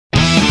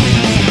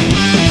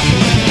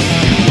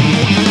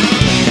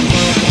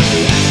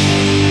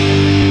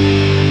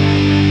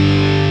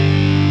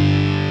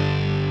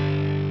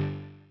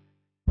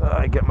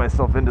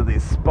into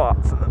these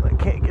spots and then I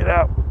can't get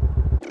out.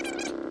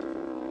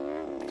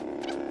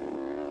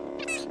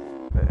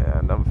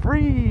 And I'm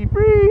free!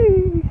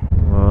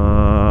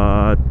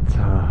 What?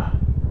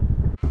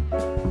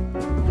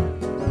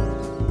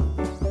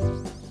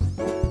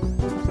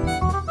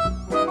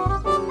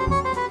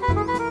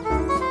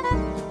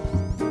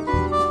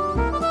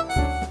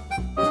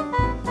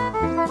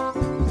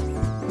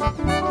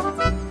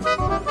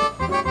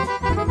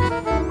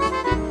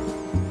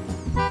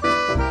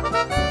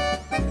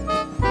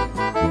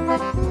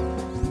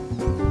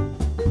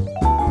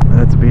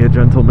 Let's be a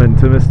gentleman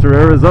to Mr.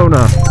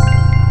 Arizona.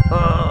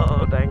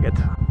 Oh, dang it.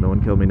 No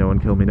one kill me, no one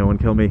kill me, no one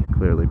kill me.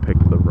 Clearly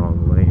picked the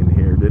wrong lane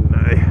here, didn't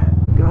I?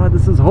 God,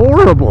 this is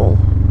horrible.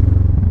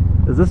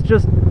 Is this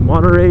just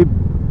Monterey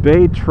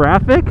Bay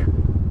traffic?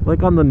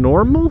 Like on the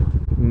normal?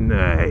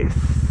 Nice.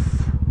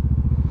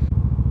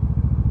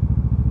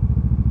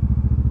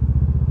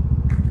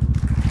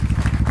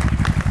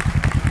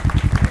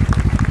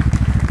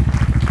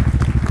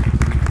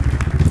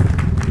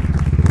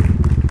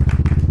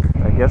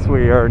 I guess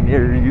we are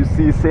near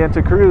UC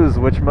Santa Cruz,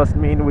 which must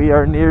mean we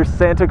are near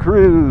Santa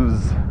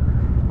Cruz,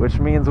 which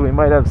means we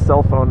might have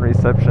cell phone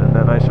reception,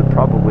 and I should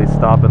probably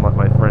stop and let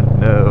my friend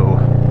know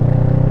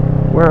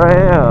where I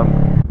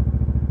am.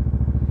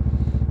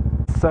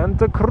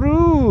 Santa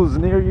Cruz,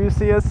 near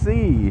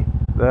UCSC.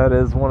 That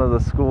is one of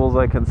the schools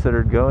I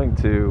considered going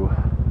to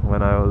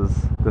when I was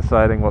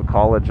deciding what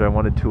college I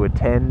wanted to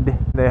attend.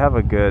 They have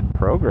a good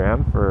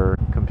program for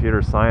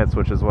computer science,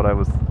 which is what I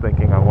was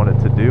thinking I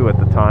wanted to do at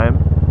the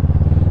time.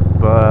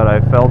 But I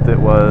felt it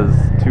was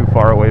too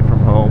far away from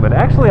home. And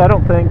actually, I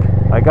don't think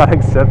I got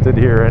accepted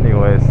here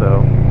anyway,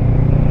 so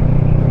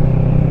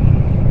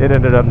it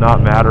ended up not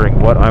mattering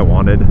what I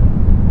wanted.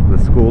 The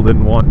school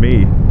didn't want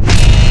me.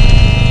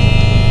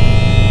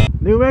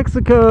 New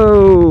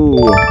Mexico!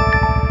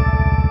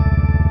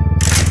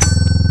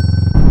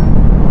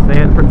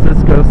 San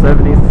Francisco,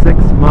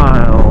 76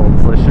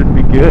 miles. That should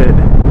be good.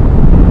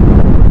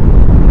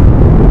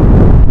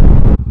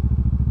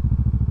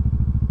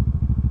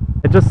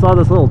 I just saw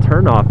this little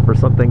turnoff for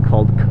something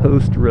called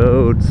Coast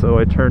Road, so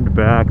I turned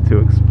back to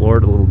explore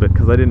it a little bit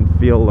because I didn't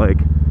feel like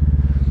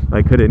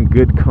I could in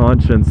good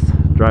conscience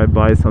drive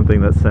by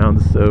something that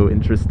sounds so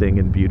interesting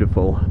and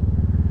beautiful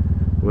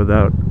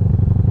without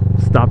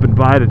stopping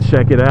by to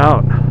check it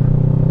out.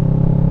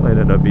 Might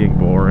end up being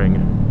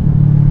boring.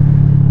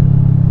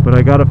 But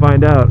I gotta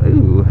find out.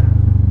 Ooh,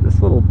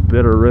 this little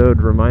bit of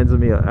road reminds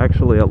me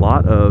actually a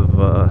lot of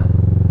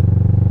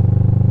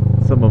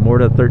some of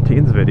Morta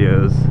 13's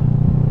videos.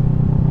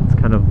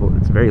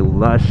 It's very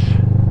lush.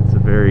 It's a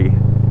very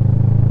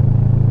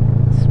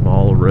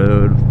small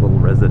road with little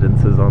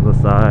residences on the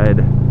side.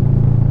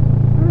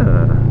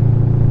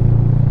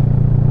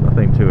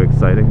 Nothing too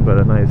exciting, but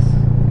a nice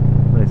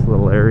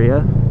little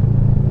area.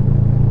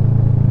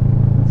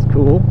 It's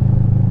cool.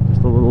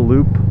 Just a little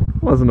loop.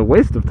 Wasn't a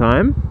waste of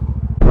time.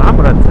 But I'm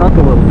gonna tuck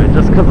a little bit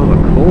just because of the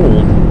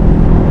cold.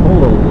 The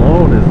cold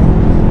alone is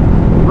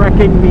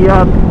wrecking me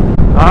up.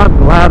 I'm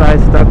glad I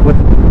stuck with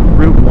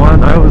Route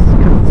 1.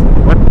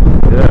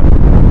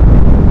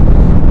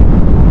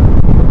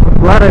 I'm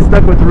glad I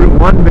stuck with Route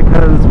 1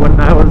 because when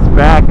I was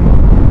back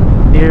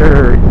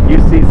near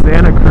UC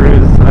Santa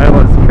Cruz, I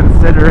was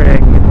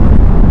considering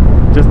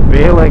just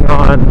bailing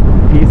on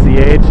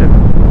PCH and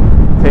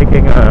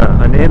taking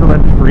an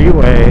inland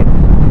freeway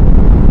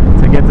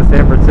to get to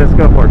San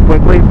Francisco more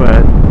quickly,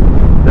 but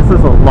this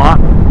is a lot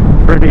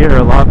prettier,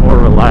 a lot more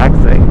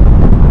relaxing.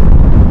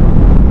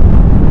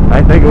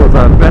 I think it was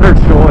a better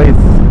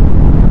choice.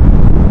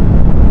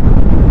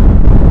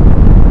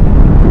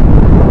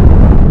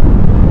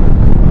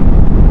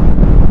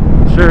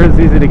 Sure is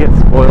easy to get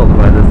spoiled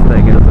by this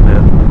thing, isn't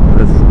it?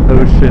 This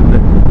ocean.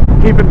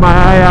 Keeping my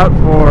eye out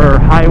for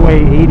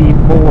Highway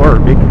 84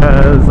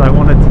 because I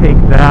want to take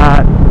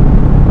that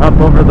up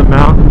over the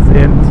mountains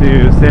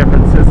into San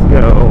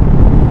Francisco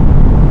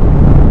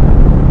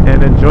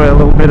and enjoy a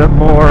little bit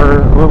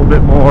more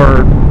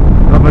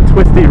of a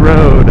twisty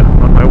road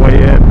on my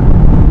way in.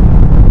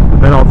 But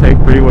then I'll take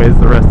freeways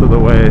the rest of the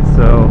way.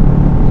 So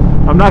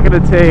I'm not going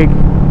to take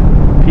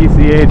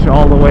PCH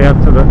all the way up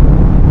to the...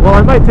 Well,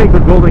 I might take the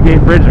Golden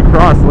Gate Bridge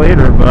across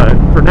later, but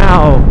for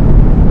now,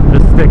 I'm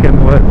just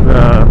sticking with...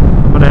 I'm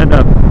going to end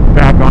up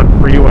back on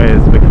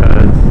freeways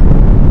because,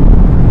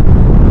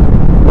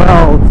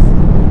 well, it's,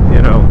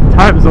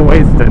 time's a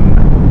waste, and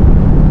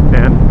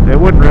it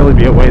wouldn't really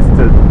be a waste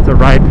to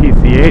ride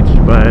PCH,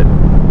 but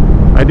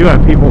I do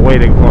have people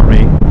waiting for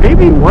me.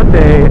 Maybe one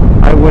day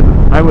I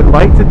would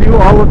like to do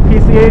all of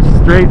PCH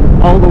straight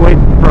all the way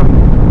from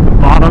the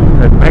bottom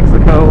at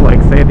Mexico,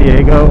 like San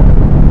Diego,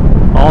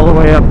 all the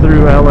way up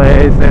through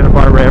LA, Santa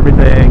Barbara,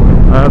 everything,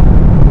 up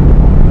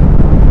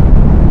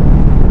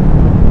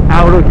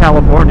out of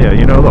California,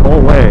 the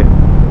whole way.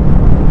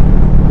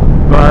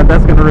 But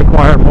that's going to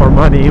require more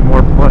money,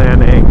 more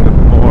planning,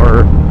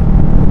 more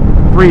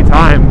free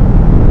time,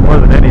 more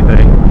than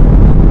anything.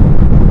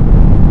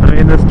 I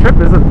mean, this trip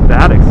isn't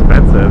that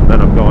expensive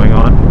that I'm going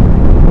on.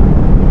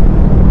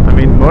 I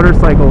mean,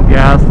 motorcycle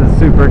gas is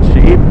super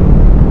cheap.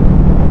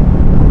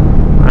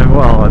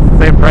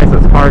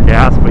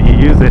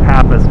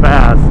 half as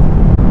fast.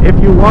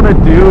 If you want to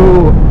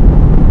do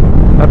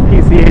a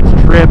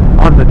PCH trip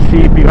on the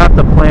cheap, you have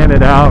to plan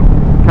it out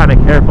kind of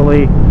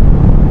carefully.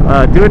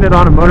 Doing it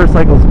on a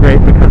motorcycle is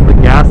great because the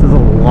gas is a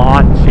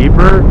lot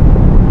cheaper.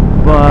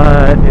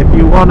 But if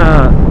you want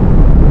to,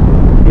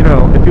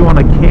 if you want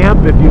to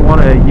camp, if you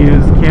want to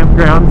use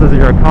campgrounds as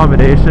your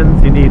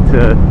accommodations, you need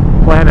to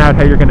plan out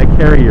how you're going to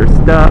carry your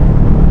stuff,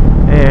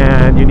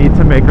 and you need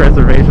to make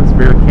reservations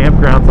for your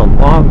campgrounds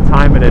a long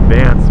time in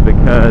advance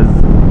because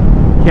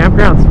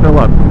campgrounds fill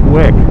up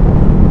quick.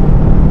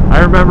 I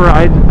remember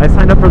I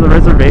signed up for the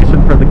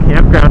reservation for the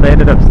campground I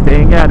ended up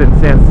staying at in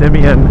San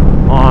Simeon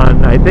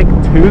on, I think,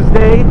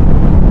 Tuesday,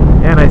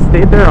 and I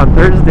stayed there on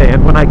Thursday,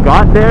 and when I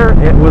got there,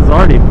 it was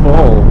already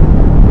full.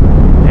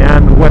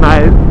 And when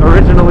I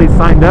originally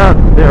signed up,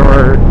 there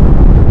were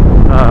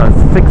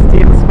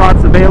 16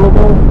 spots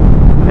available,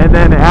 and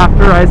then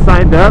after I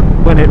signed up,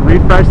 when it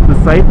refreshed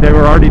the site, they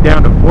were already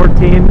down to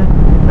 14,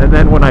 and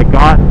then when I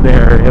got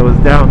there, it was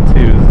down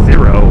to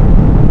 0.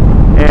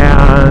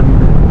 And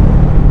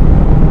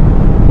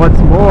what's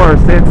more,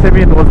 San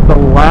Simeon was the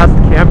last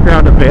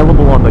campground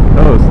available on the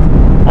coast.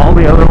 All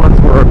the other ones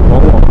were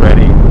full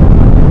already.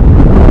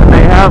 And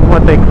they have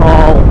what they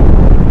call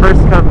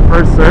first come,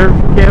 first serve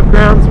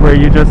campgrounds, where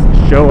you just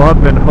show up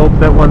and hope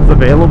that one's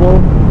available.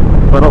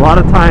 But a lot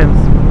of times,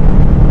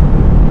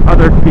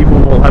 other people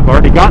will have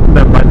already gotten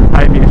them by the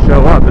time you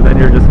show up, and then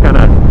you're just kind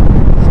of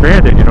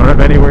stranded. You don't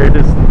have anywhere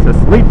to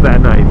sleep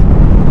that night.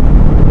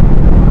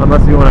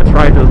 Unless you want to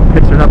try just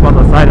pitching up on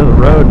the side of the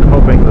road and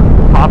hoping the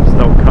cops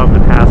don't come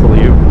and hassle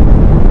you.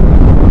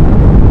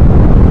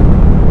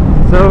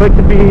 So it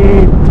can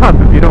be tough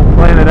if you don't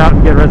plan it out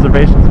and get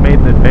reservations made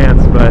in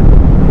advance, but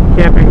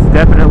camping's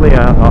definitely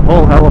a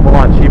whole hell of a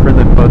lot cheaper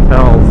than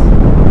hotels.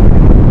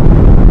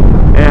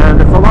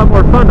 And it's a lot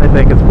more fun, I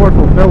think. It's more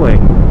fulfilling.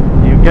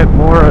 You get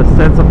more a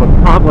sense of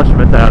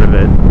accomplishment out of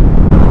it.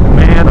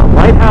 Man, a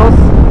lighthouse?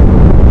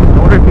 I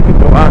wonder if you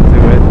could go out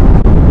to it.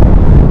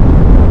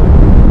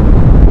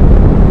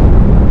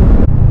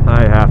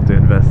 I have to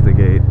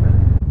investigate.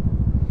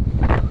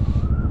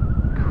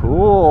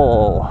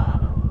 Cool.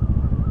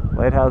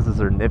 Lighthouses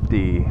are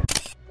nifty.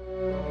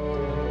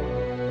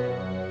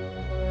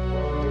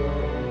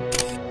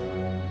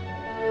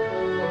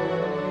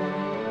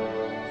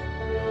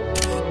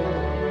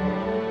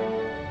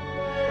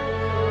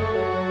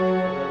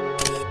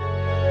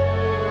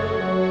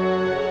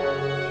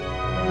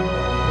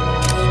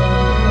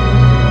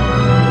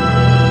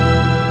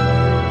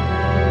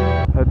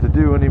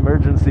 Do an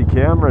emergency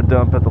camera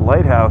dump at the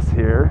lighthouse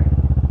here.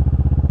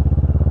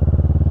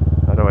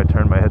 How do I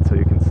turn my head so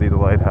you can see the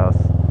lighthouse?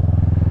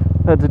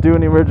 Had to do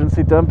an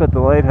emergency dump at the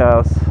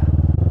lighthouse.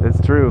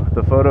 It's true,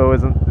 the photo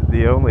isn't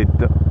the only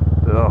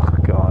oh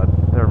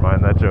god, never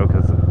mind, that joke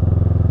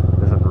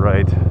isn't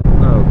right.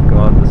 Oh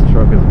god, this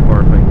truck is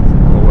barfing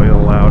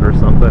oil out or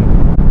something.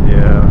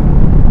 Yeah,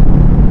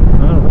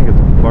 I don't think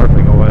it's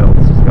barfing oil,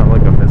 it's just got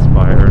like a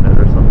misfire in it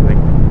or something.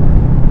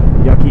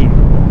 Yucky.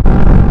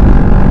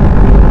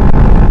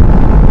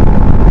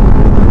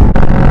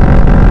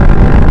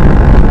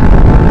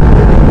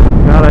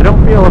 I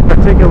don't feel a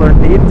particular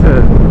need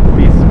to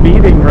be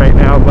speeding right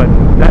now, but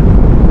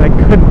I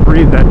couldn't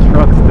breathe that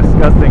truck's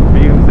disgusting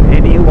fumes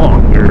any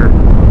longer.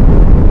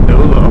 No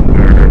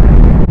longer.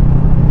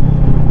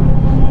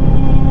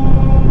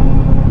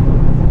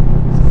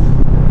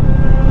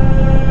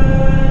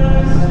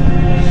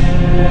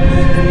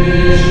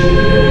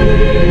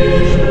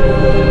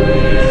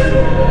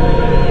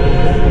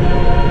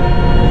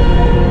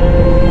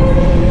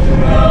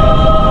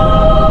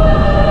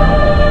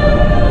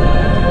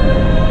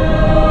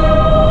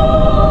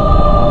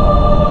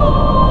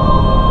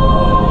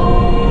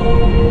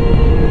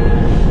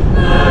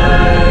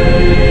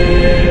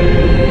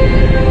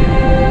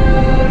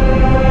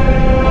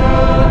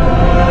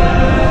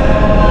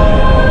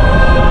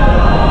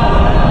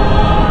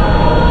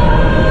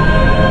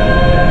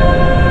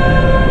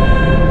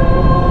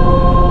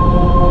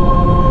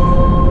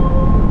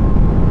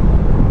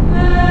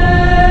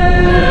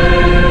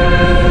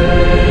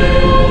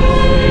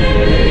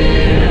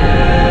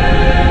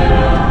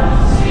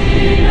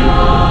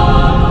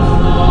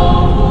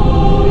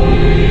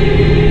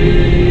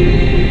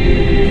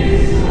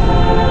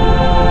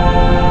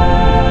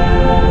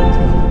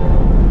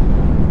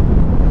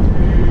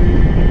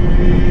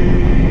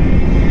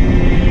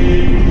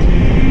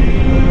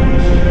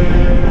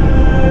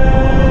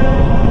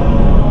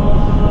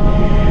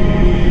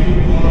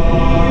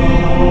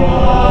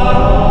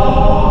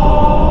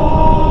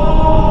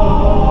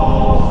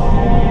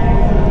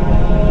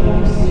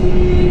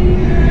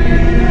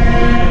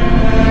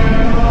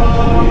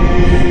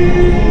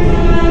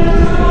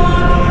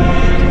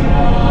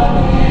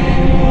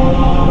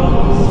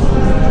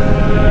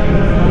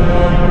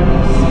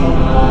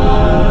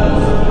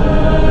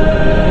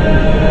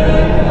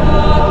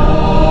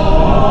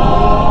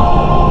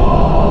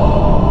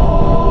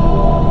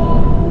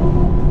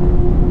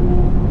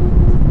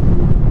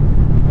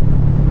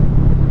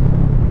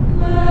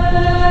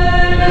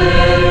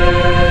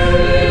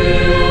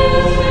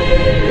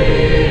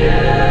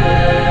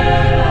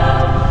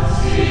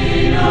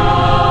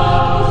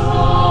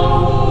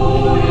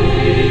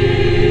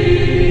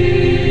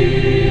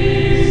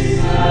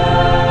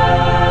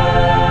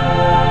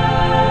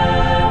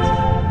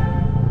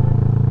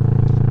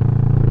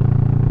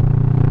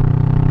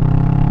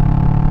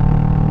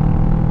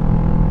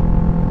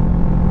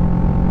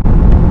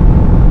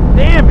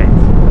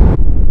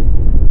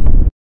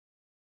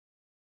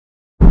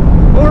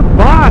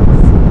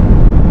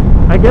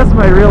 guess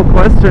my real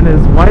question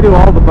is, why do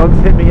all the bugs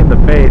hit me in the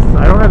face?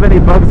 I don't have any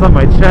bugs on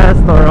my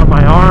chest or on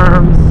my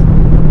arms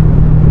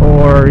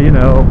or, you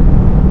know,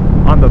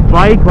 on the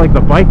bike. Like, the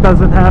bike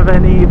doesn't have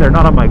any. They're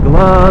not on my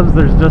gloves.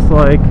 There's just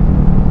like,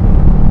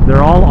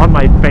 they're all on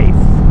my face.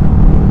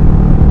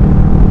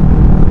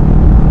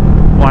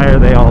 Why are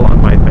they all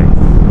on my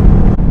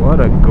face?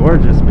 What a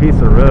gorgeous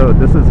piece of road.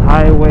 This is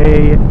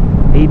Highway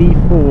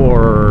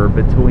 84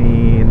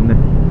 between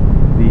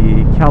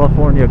the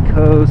California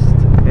coast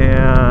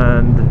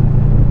and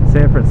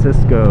San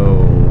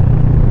Francisco.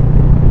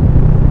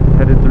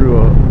 Headed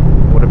through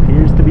what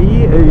appears to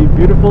be a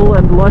beautiful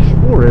and lush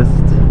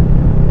forest.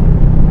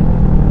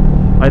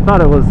 I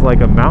thought it was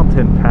like a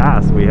mountain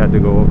pass we had to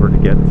go over to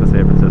get to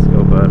San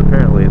Francisco, but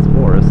apparently it's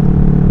forest.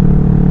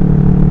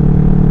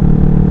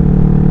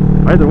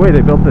 Either way,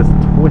 they built this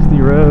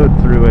twisty road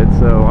through it,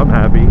 so I'm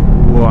happy.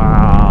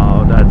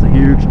 Wow, that's a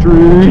huge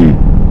tree!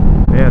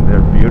 Man,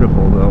 they're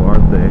beautiful though,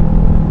 aren't they?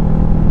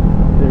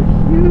 They're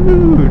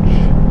huge!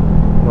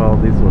 Well,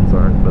 these ones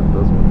aren't, but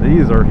those ones,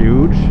 these are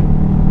huge.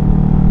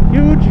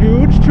 Huge,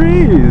 huge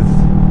trees!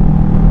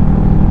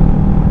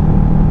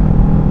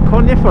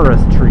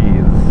 Coniferous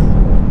trees.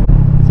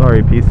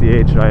 Sorry,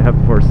 PCH, I have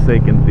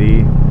forsaken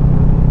thee.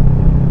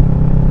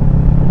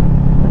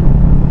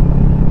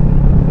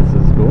 This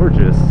is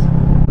gorgeous.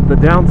 The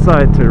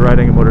downside to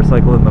riding a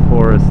motorcycle in the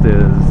forest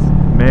is,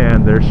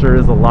 man, there sure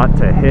is a lot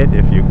to hit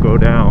if you go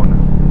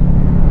down.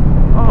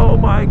 Oh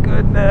my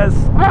goodness!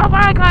 Oh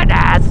my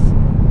goodness!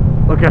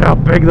 Look at how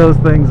big those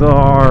things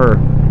are!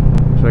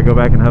 Should I go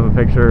back and have a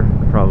picture?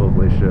 I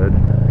probably should.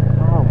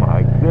 Oh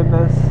my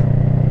goodness.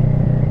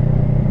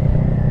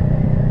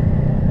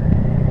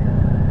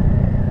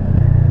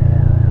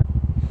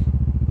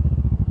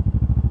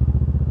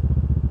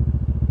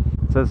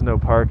 It says no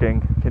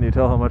parking. Can you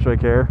tell how much I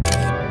care?